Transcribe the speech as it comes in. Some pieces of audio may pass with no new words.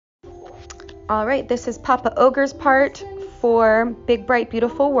All right, this is Papa Ogre's part for Big Bright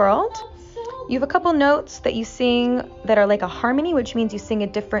Beautiful World. You have a couple notes that you sing that are like a harmony, which means you sing a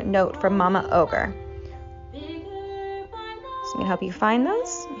different note from Mama Ogre. So I'm gonna help you find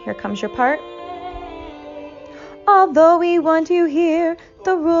those. Here comes your part. Although we want you here,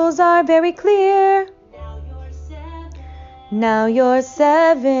 the rules are very clear. Now you're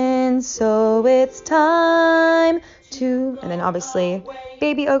 7, so it's time to... And then obviously,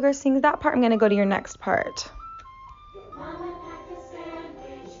 Baby Ogre sings that part. I'm going to go to your next part.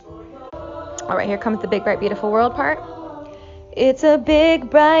 All right, here comes the Big, Bright, Beautiful World part. It's a big,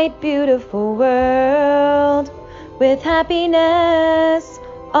 bright, beautiful world with happiness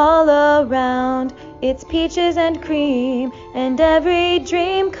all around. It's peaches and cream, and every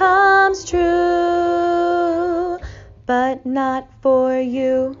dream comes true. But not for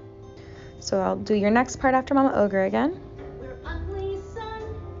you. So I'll do your next part after Mama Ogre again. We're ugly, son,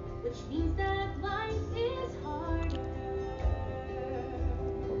 which means that life is harder.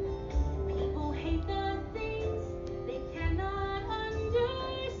 People hate the things they cannot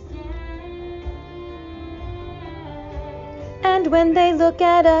understand. And when they look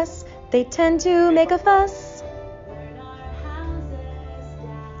at us, they tend to make a fuss. Burn our houses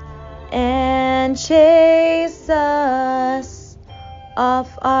down. And chase us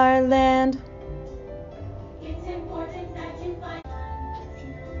off our land. It's important that you find. If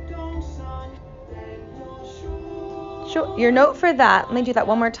you don't, son, then you'll Sure. Your note for that, let me do that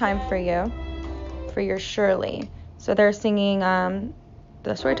one more time for you, for your Shirley. So they're singing,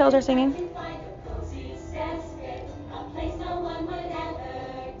 the storytellers are singing.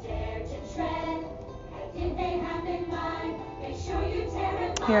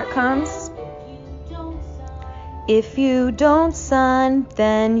 Here it comes. If you don't, son,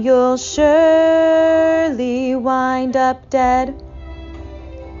 then you'll surely wind up dead.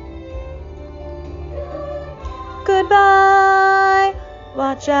 Goodbye.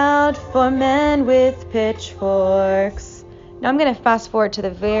 Watch out for men with pitchforks. Now I'm going to fast forward to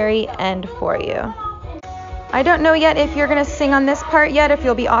the very end for you. I don't know yet if you're going to sing on this part yet, if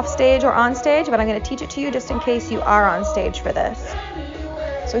you'll be off stage or on stage, but I'm going to teach it to you just in case you are on stage for this.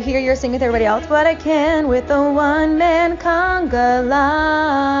 So here you're singing with everybody else, but I can with a one-man conga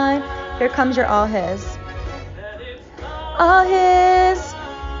line. Here comes your all his. All his,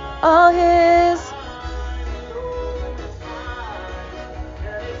 all his,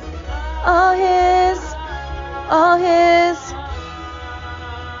 all his, all his.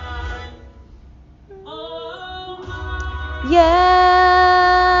 Yeah.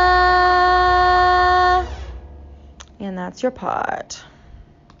 And that's your part.